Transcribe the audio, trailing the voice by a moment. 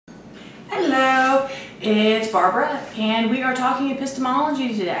It's Barbara, and we are talking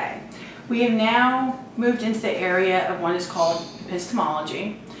epistemology today. We have now moved into the area of what is called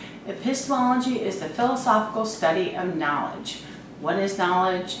epistemology. Epistemology is the philosophical study of knowledge. What is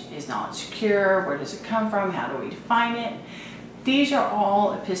knowledge? Is knowledge secure? Where does it come from? How do we define it? These are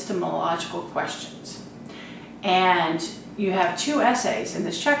all epistemological questions. And you have two essays in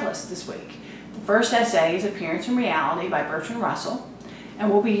this checklist this week. The first essay is Appearance and Reality by Bertrand Russell, and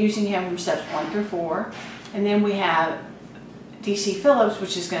we'll be using him from steps 1 through 4. And then we have D.C. Phillips,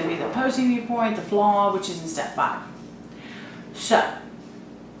 which is going to be the opposing viewpoint, the flaw, which is in step 5. So,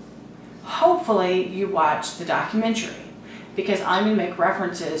 hopefully you watched the documentary, because I'm going to make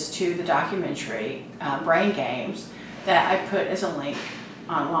references to the documentary, Brain Games, that I put as a link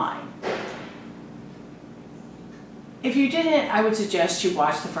online. If you didn't, I would suggest you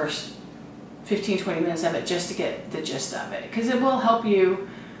watch the first 15-20 minutes of it just to get the gist of it, because it will help you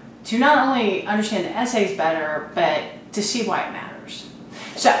to not only understand the essays better, but to see why it matters.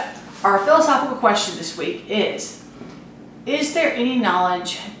 So, our philosophical question this week is there any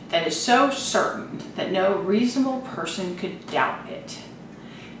knowledge that is so certain that no reasonable person could doubt it?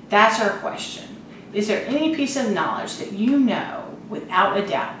 That's our question. Is there any piece of knowledge that you know without a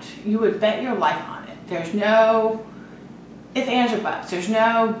doubt, you would bet your life on it? There's no if, ands, or buts. There's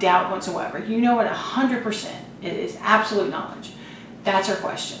no doubt whatsoever. You know it 100%. It is absolute knowledge. That's our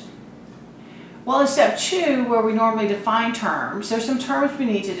question. Well, in step 2, where we normally define terms, there's some terms we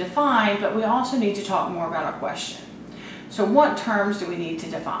need to define, but we also need to talk more about our question. So what terms do we need to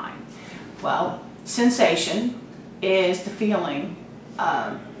define? Well, sensation is the feeling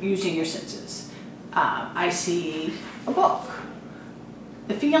of using your senses. I see a book.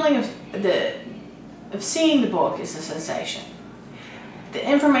 The feeling of seeing the book is the sensation. The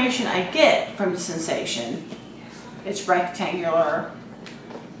information I get from the sensation, it's rectangular,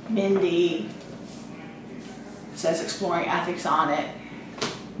 Mindy, says exploring ethics on it.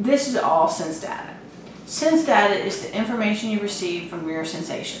 This is all sense data. Sense data is the information you receive from your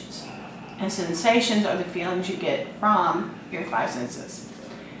sensations. And sensations are the feelings you get from your 5 senses.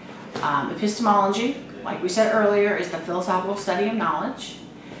 Epistemology, like we said earlier, is the philosophical study of knowledge.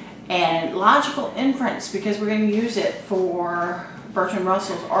 And logical inference, because we're going to use it for Bertrand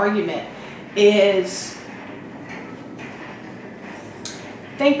Russell's argument, is,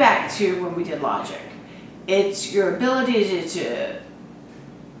 think back to when we did logic. It's your ability to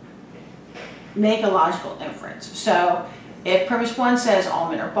make a logical inference. So if premise 1 says all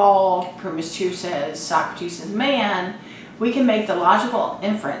men are bald, premise 2 says Socrates is a man, we can make the logical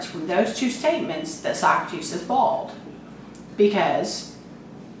inference from those 2 statements that Socrates is bald. Because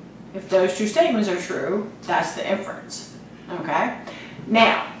if those 2 statements are true, that's the inference. Okay?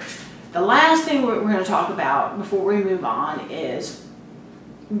 Now, the last thing we're going to talk about before we move on is,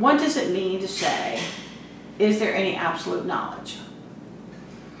 what does it mean to say, is there any absolute knowledge?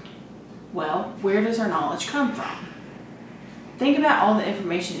 Well, where does our knowledge come from? Think about all the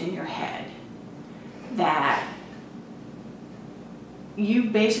information in your head that you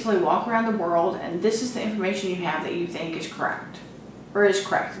basically walk around the world, and this is the information you have that you think is correct. Or is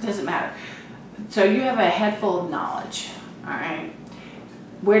correct, it doesn't matter. So you have a head full of knowledge, all right?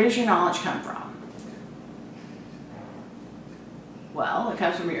 Where does your knowledge come from? Well, it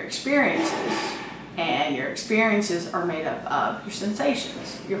comes from your experiences, and your experiences are made up of your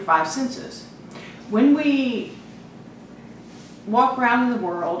sensations, your 5 senses. When we walk around in the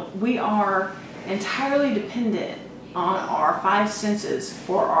world, we are entirely dependent on our 5 senses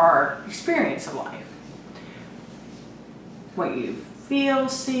for our experience of life. What you feel,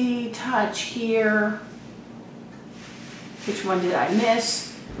 see, touch, hear. Which one did I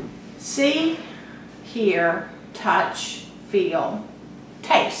miss? See, hear, touch, feel,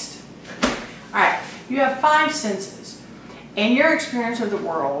 taste. Alright, you have 5 senses, and your experience of the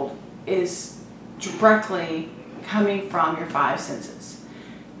world is directly coming from your 5 senses.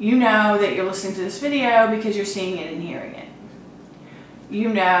 You know that you're listening to this video because you're seeing it and hearing it.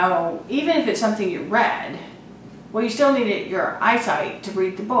 You know, even if it's something you read, well, you still need your eyesight to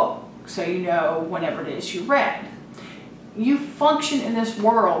read the book, so you know whenever it is you read. You function in this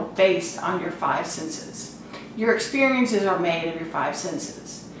world based on your 5 senses. Your experiences are made of your 5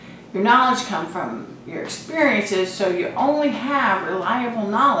 senses. Your knowledge comes from your experiences, so you only have reliable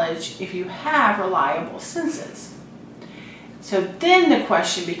knowledge if you have reliable senses. So then the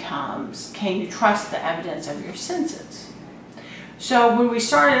question becomes, can you trust the evidence of your senses? So when we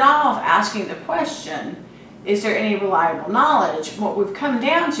started off asking the question, is there any reliable knowledge? What we've come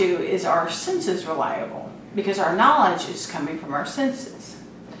down to is, are senses reliable? Because our knowledge is coming from our senses.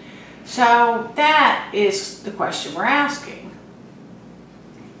 So that is the question we're asking.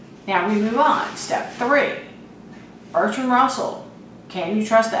 Now we move on. Step 3. Bertrand Russell. Can you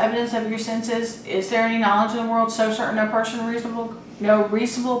trust the evidence of your senses? Is there any knowledge in the world so certain no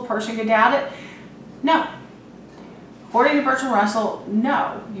reasonable person could doubt it? No. According to Bertrand Russell,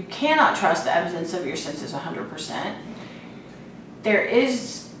 no. You cannot trust the evidence of your senses 100%. There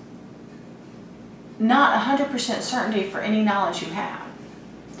is not 100% certainty for any knowledge you have.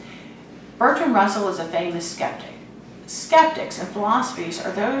 Bertrand Russell is a famous skeptic. Skeptics and philosophies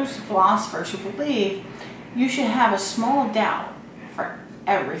are those philosophers who believe you should have a small doubt for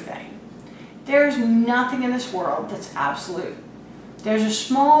everything. There's nothing in this world that's absolute. There's a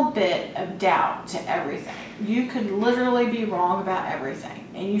small bit of doubt to everything. You could literally be wrong about everything.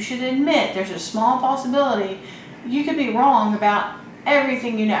 And you should admit there's a small possibility you could be wrong about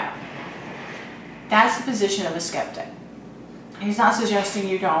everything you know. That's the position of a skeptic. He's not suggesting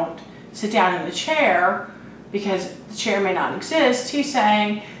you don't sit down in the chair because the chair may not exist. He's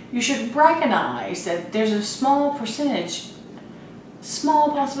saying you should recognize that there's a small possibility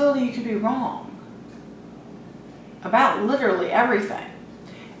you could be wrong about literally everything.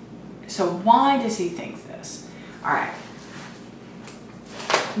 So why does he think this? All right.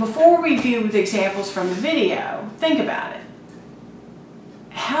 Before we view the examples from the video, think about it.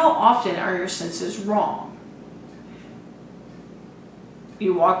 How often are your senses wrong?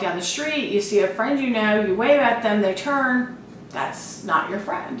 You walk down the street, you see a friend you know, you wave at them, they turn, that's not your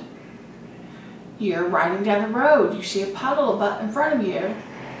friend. You're riding down the road, you see a puddle in front of you,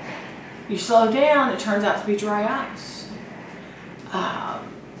 you slow down, it turns out to be dry ice.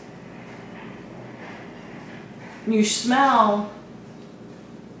 You smell,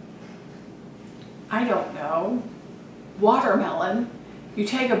 I don't know, watermelon, you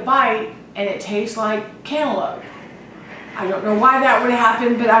take a bite and it tastes like cantaloupe. I don't know why that would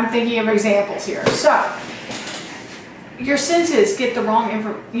happen, but I'm thinking of examples here. So, your senses get the wrong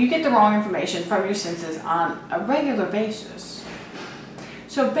information from your senses on a regular basis.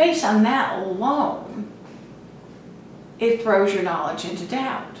 So based on that alone, it throws your knowledge into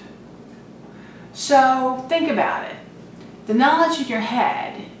doubt. So think about it. The knowledge in your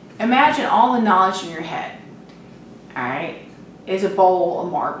head, imagine all the knowledge in your head, all right, is a bowl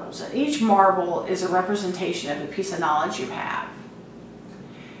of marbles. And each marble is a representation of the piece of knowledge you have.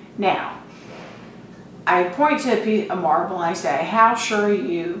 Now, I point to a marble and I say, how sure are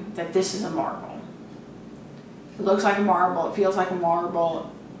you that this is a marble? It looks like a marble, it feels like a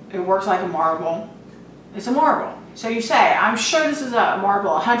marble, it works like a marble. It's a marble. So you say, I'm sure this is a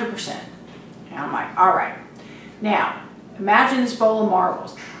marble 100%. And I'm like, all right. Now, imagine this bowl of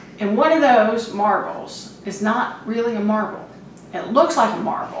marbles. And one of those marbles is not really a marble. It looks like a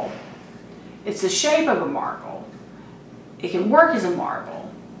marble. It's the shape of a marble. It can work as a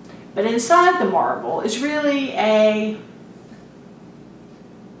marble. But inside the marble is really a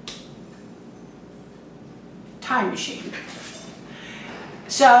time machine.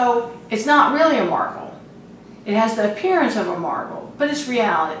 So it's not really a marble. It has the appearance of a marble, but it's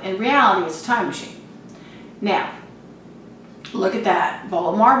reality. In reality, it's a time machine. Now, look at that bowl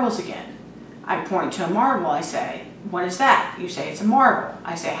of marbles again. I point to a marble. I say, what is that? You say it's a marble.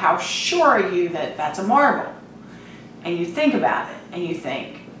 I say, how sure are you that that's a marble? And you think about it, and you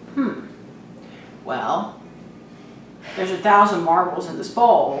think, well, there's 1,000 marbles in this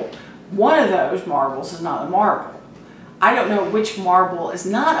bowl. One of those marbles is not a marble. I don't know which marble is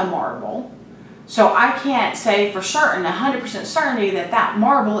not a marble, so I can't say for certain, 100% certainty, that that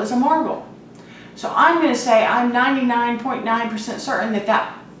marble is a marble. So I'm going to say I'm 99.9% certain that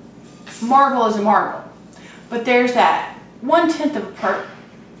that marble is a marble. But there's that 1/10 of a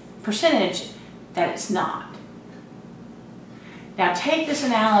percentage that it's not. Now take this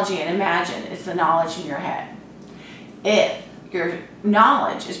analogy and imagine it's the knowledge in your head. If your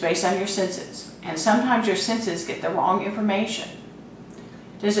knowledge is based on your senses, and sometimes your senses get the wrong information,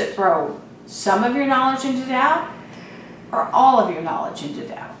 does it throw some of your knowledge into doubt or all of your knowledge into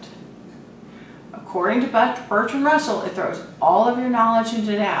doubt? According to Bertrand Russell, it throws all of your knowledge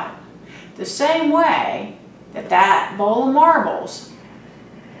into doubt. The same way that that bowl of marbles,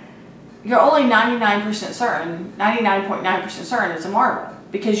 you're only 99% certain, 99.9% certain it's a marble,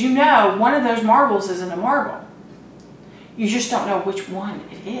 because you know one of those marbles isn't a marble. You just don't know which one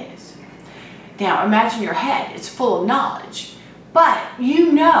it is. Now imagine your head, it's full of knowledge, but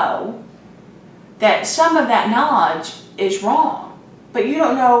you know that some of that knowledge is wrong, but you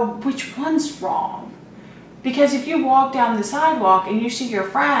don't know which one's wrong. Because if you walk down the sidewalk and you see your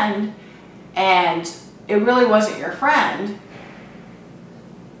friend and it really wasn't your friend,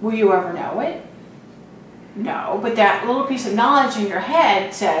 will you ever know it? No, but that little piece of knowledge in your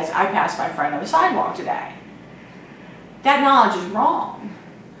head says, I passed my friend on the sidewalk today. That knowledge is wrong.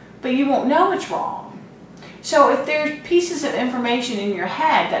 but you won't know it's wrong. So if there's pieces of information in your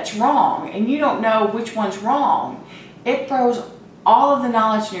head that's wrong and you don't know which one's wrong, it throws all of the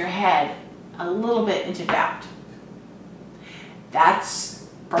knowledge in your head a little bit into doubt. That's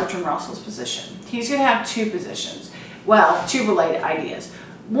Bertrand Russell's position. He's going to have two positions. Well, two related ideas.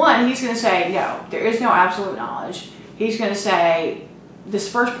 One, he's going to say, no, there is no absolute knowledge. He's going to say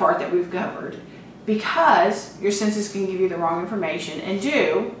this first part that we've covered, because your senses can give you the wrong information, and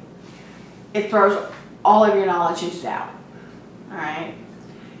it throws all of your knowledge into doubt. All right.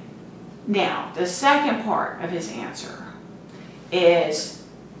 Now, the second part of his answer is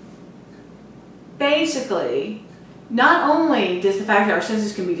basically, not only does the fact that our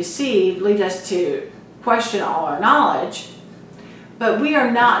senses can be deceived lead us to question all our knowledge, but we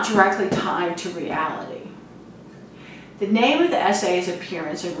are not directly tied to reality. The name of the essay is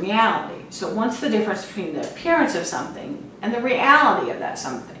Appearance and Reality. So what's the difference between the appearance of something and the reality of that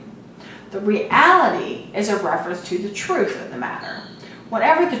something? The reality is a reference to the truth of the matter.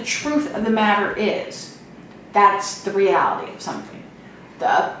 Whatever the truth of the matter is, that's the reality of something.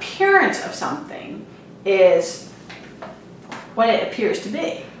 The appearance of something is what it appears to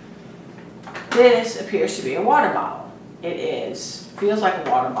be. This appears to be a water bottle. It feels like a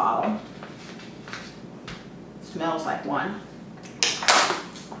water bottle. Smells like one.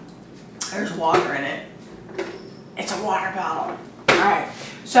 There's water in it. It's a water bottle. Alright,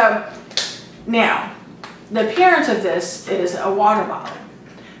 so now, the appearance of this is a water bottle.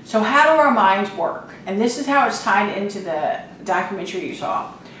 So how do our minds work? And this is how it's tied into the documentary you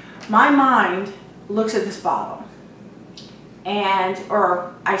saw. My mind looks at this bottle,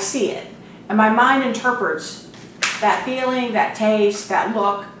 or I see it, and my mind interprets that feeling, that taste, that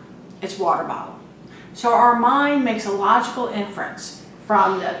look, it's water bottle. So our mind makes a logical inference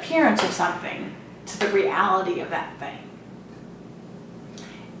from the appearance of something to the reality of that thing.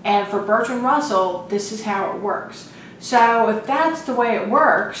 And for Bertrand Russell, this is how it works. So if that's the way it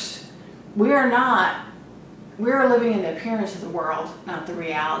works, we're living in the appearance of the world, not the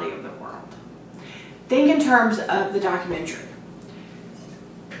reality of the world. Think in terms of the documentary.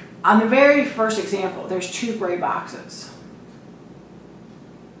 On the very first example, there's two gray boxes.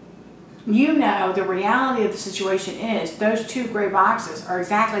 You know the reality of the situation is those two gray boxes are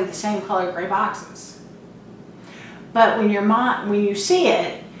exactly the same color gray boxes. But when you see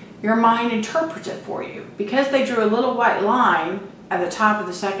it, your mind interprets it for you. Because they drew a little white line at the top of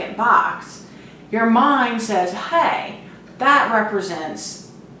the second box, your mind says, hey, that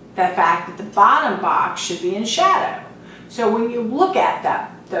represents the fact that the bottom box should be in shadow. So when you look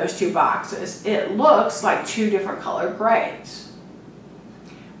at those two boxes, it looks like two different colored grays.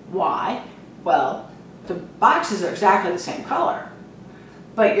 Why? Well, the boxes are exactly the same color,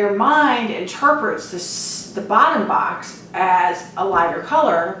 but your mind interprets the bottom box as a lighter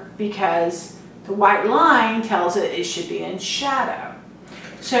color because the white line tells it should be in shadow.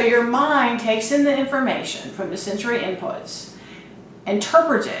 So your mind takes in the information from the sensory inputs,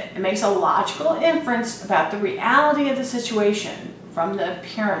 interprets it, and makes a logical inference about the reality of the situation from the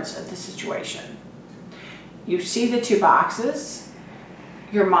appearance of the situation. You see the two boxes.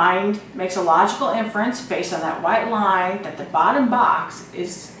 Your mind makes a logical inference based on that white line that the bottom box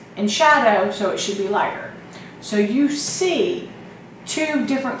is in shadow, so it should be lighter. So you see two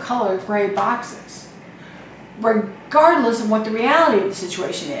different colored gray boxes, regardless of what the reality of the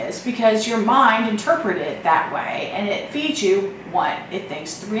situation is, because your mind interpreted it that way and it feeds you what it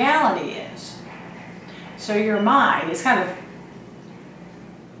thinks the reality is. So your mind is kind of,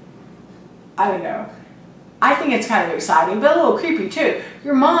 I don't know, I think it's kind of exciting, but a little creepy too.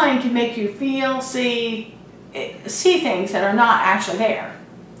 Your mind can make you feel, see things that are not actually there.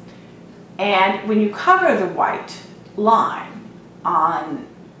 And when you cover the white line on,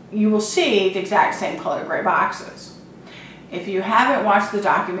 you will see the exact same color gray boxes. If you haven't watched the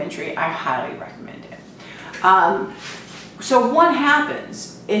documentary, I highly recommend it. So what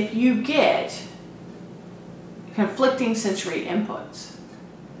happens if you get conflicting sensory inputs?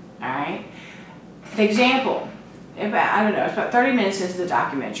 All right. The example, I don't know, it's about 30 minutes into the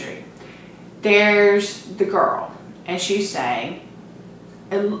documentary. There's the girl, and she's saying,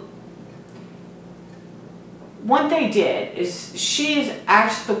 what they did is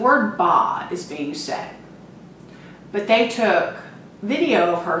the word ba is being said, but they took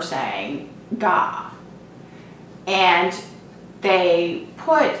video of her saying ga, and they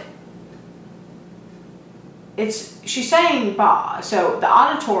put, she's saying ba, so the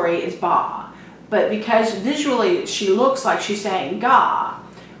auditory is ba. But because visually she looks like she's saying ga,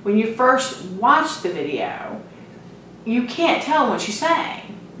 when you first watch the video, you can't tell what she's saying.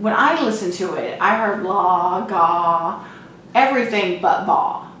 When I listened to it, I heard la, ga, everything but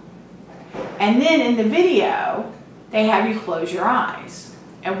ba. And then in the video, they have you close your eyes.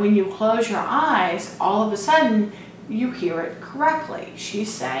 And when you close your eyes, all of a sudden, you hear it correctly.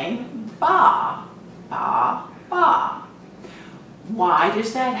 She's saying ba, ba, ba. Why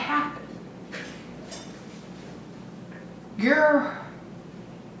does that happen? You're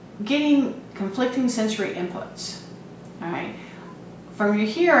getting conflicting sensory inputs, all right? From your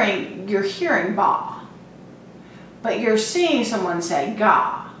hearing, you're hearing ba, but you're seeing someone say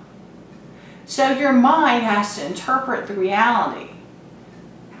ga. So your mind has to interpret the reality.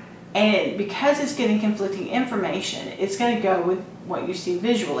 And because it's getting conflicting information, it's going to go with what you see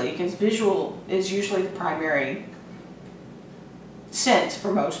visually, because visual is usually the primary sense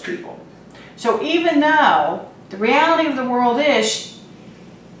for most people. So even though the reality of the world is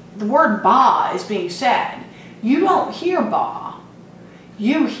the word ba is being said, you don't hear ba,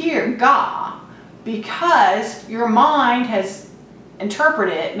 you hear ga, because your mind has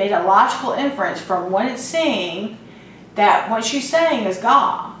interpreted it, made a logical inference from what it's seeing, that what she's saying is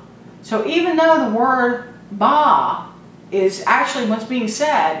ga. So even though the word ba is actually what's being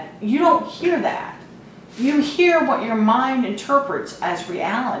said, you don't hear that. You hear what your mind interprets as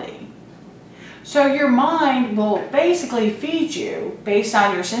reality. So your mind will basically feed you, based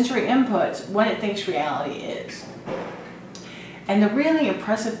on your sensory inputs, what it thinks reality is. And the really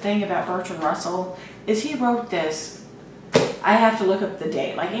impressive thing about Bertrand Russell is he wrote this, I have to look up the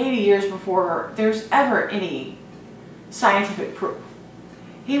date, like 80 years before there's ever any scientific proof.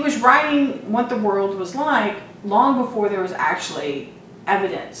 He was writing what the world was like long before there was actually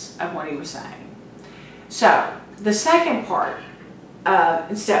evidence of what he was saying. So the second part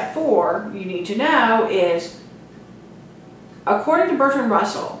in step 4 you need to know is, according to Bertrand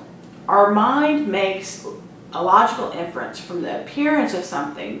Russell, our mind makes a logical inference from the appearance of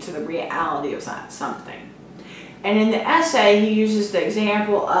something to the reality of something. And in the essay, he uses the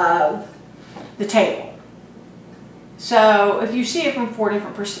example of the table. So if you see it from 4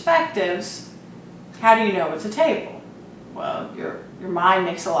 different perspectives, how do you know it's a table? Well, your mind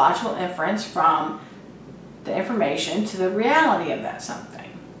makes a logical inference from the information to the reality of that something.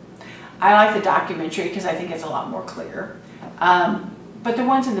 I like the documentary because I think it's a lot more clear. But the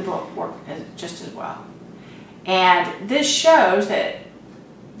ones in the book work just as well. And this shows that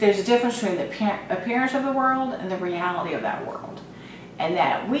there's a difference between the appearance of the world and the reality of that world. And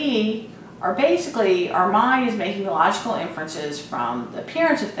that we are basically, our mind is making logical inferences from the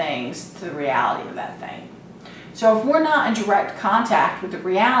appearance of things to the reality of that thing. So if we're not in direct contact with the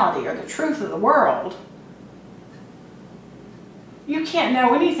reality or the truth of the world, you can't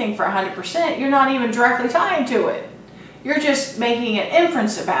know anything for 100%. You're not even directly tied to it. You're just making an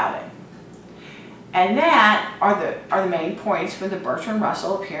inference about it. And that are the main points for the Bertrand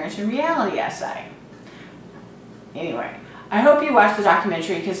Russell Appearance and Reality essay. Anyway, I hope you watch the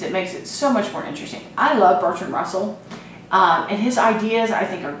documentary because it makes it so much more interesting. I love Bertrand Russell, and his ideas I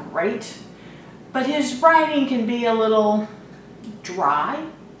think are great, but his writing can be a little dry.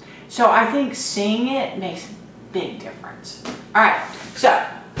 So I think seeing it makes a big difference. All right, so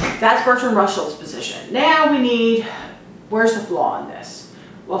that's Bertrand Russell's position. Now we need, where's the flaw in this?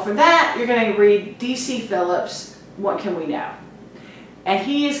 Well, for that, you're going to read D.C. Phillips' What Can We Know? And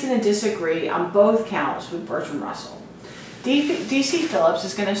he is going to disagree on both counts with Bertrand Russell. D.C. Phillips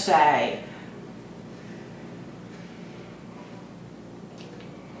is going to say,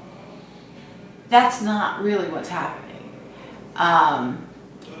 that's not really what's happening.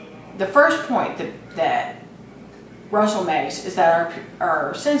 The first point that Russell makes is that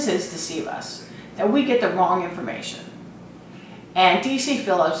our senses deceive us, that we get the wrong information. And D.C.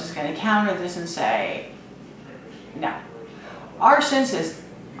 Phillips is going to counter this and say, no, our senses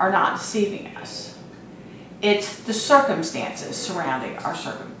are not deceiving us. It's the circumstances surrounding our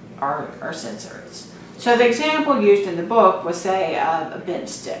sensors. So the example used in the book was, say, a bent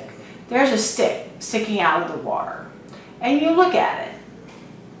stick. There's a stick sticking out of the water, and you look at it,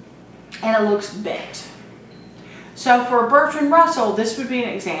 and it looks bent. So for Bertrand Russell, this would be an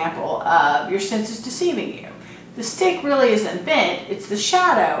example of your senses deceiving you. The stick really isn't bent, it's the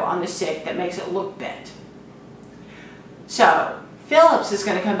shadow on the stick that makes it look bent. So Phillips is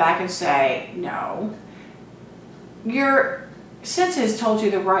going to come back and say, no, your senses told you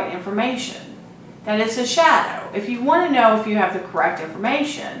the right information, that it's a shadow. If you want to know if you have the correct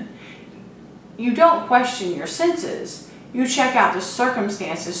information, you don't question your senses, you check out the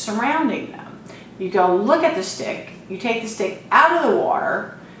circumstances surrounding them. You go look at the stick, you take the stick out of the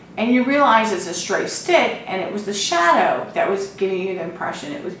water, and you realize it's a straight stick, and it was the shadow that was giving you the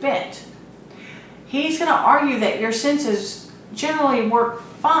impression it was bent. He's going to argue that your senses generally work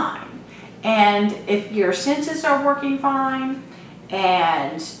fine. And if your senses are working fine,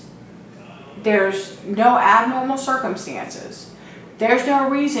 and There's no abnormal circumstances. There's no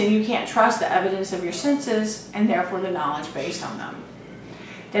reason you can't trust the evidence of your senses and therefore the knowledge based on them.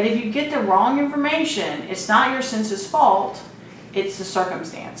 That if you get the wrong information, it's not your senses' fault, it's the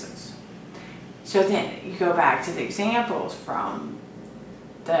circumstances. So then you go back to the examples from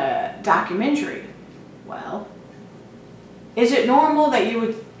the documentary. Well, is it normal that you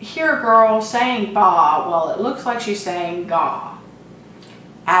would hear a girl saying ba? Well, it looks like she's saying ga.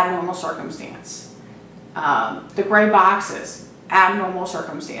 Abnormal circumstance. The gray boxes, abnormal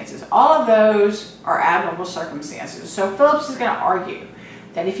circumstances. All of those are abnormal circumstances. So Phillips is going to argue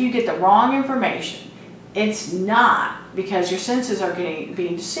that if you get the wrong information, it's not because your senses are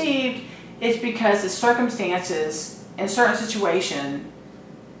being deceived, it's because the circumstances in certain situations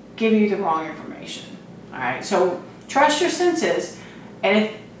give you the wrong information. All right, so trust your senses, and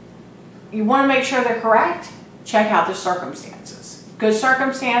if you want to make sure they're correct, check out the circumstances. Good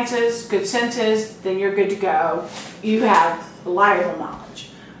circumstances, good senses, then you're good to go. You have reliable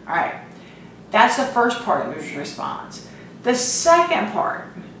knowledge. All right, that's the first part of his response. The second part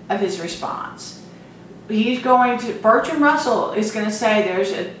of his response, Bertrand Russell is going to say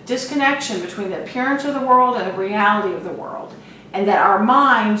there's a disconnection between the appearance of the world and the reality of the world, and that our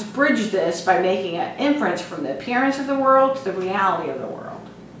minds bridge this by making an inference from the appearance of the world to the reality of the world.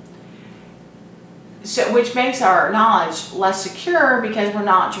 So, which makes our knowledge less secure because we're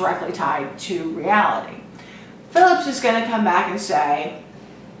not directly tied to reality. Phillips is going to come back and say,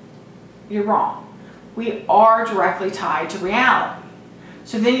 you're wrong. We are directly tied to reality.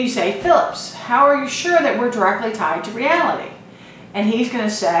 So then you say, Phillips, how are you sure that we're directly tied to reality? And he's going to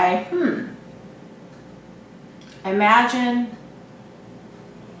say, imagine,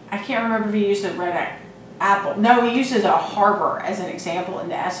 I can't remember if he used the red apple. No, he uses a harbor as an example in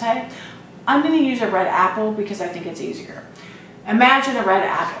the essay. I'm going to use a red apple because I think it's easier. Imagine a red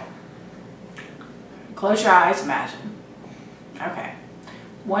apple. Close your eyes, imagine. Okay.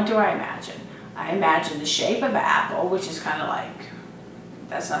 What do I imagine? I imagine the shape of an apple, which is kind of like,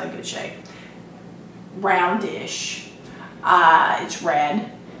 that's not a good shape. Roundish. It's red.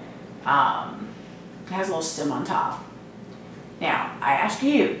 It has a little stem on top. Now, I ask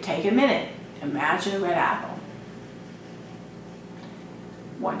you, take a minute. Imagine a red apple.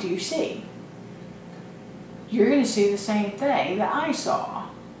 What do you see? You're going to see the same thing that I saw.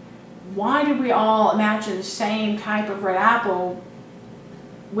 Why do we all imagine the same type of red apple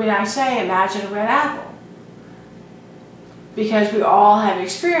when I say imagine a red apple? Because we all have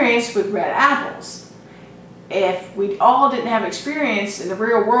experience with red apples. If we all didn't have experience in the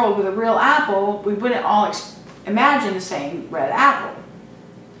real world with a real apple, we wouldn't all imagine the same red apple.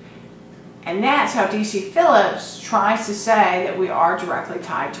 And that's how D.C. Phillips tries to say that we are directly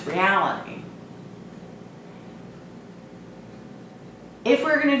tied to reality. If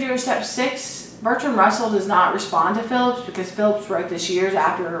we're going to do a step 6, Bertrand Russell does not respond to Phillips because Phillips wrote this years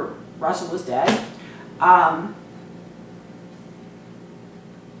after Russell was dead.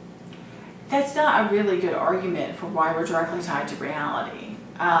 That's not a really good argument for why we're directly tied to reality.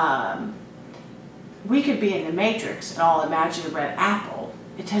 We could be in the Matrix and all imagine a red apple.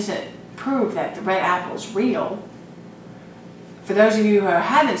 It doesn't prove that the red apple is real. For those of you who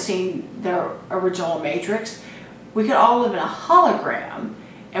haven't seen the original Matrix, we could all live in a hologram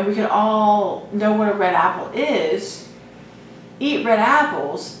and we could all know what a red apple is, eat red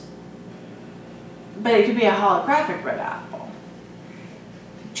apples, but it could be a holographic red apple.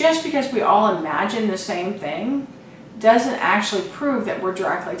 Just because we all imagine the same thing doesn't actually prove that we're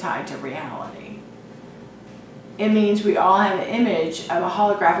directly tied to reality. It means we all have an image of a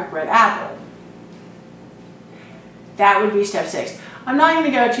holographic red apple. That would be step 6. I'm not going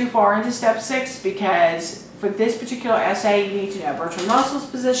to go too far into step 6 because for this particular essay you need to know Bertrand Russell's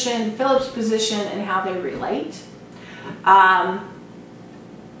position, Phillips' position, and how they relate.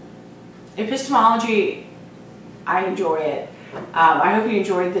 Epistemology, I enjoy it. I hope you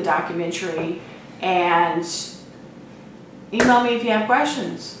enjoyed the documentary, and email me if you have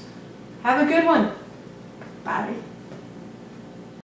questions. Have a good one. Bye.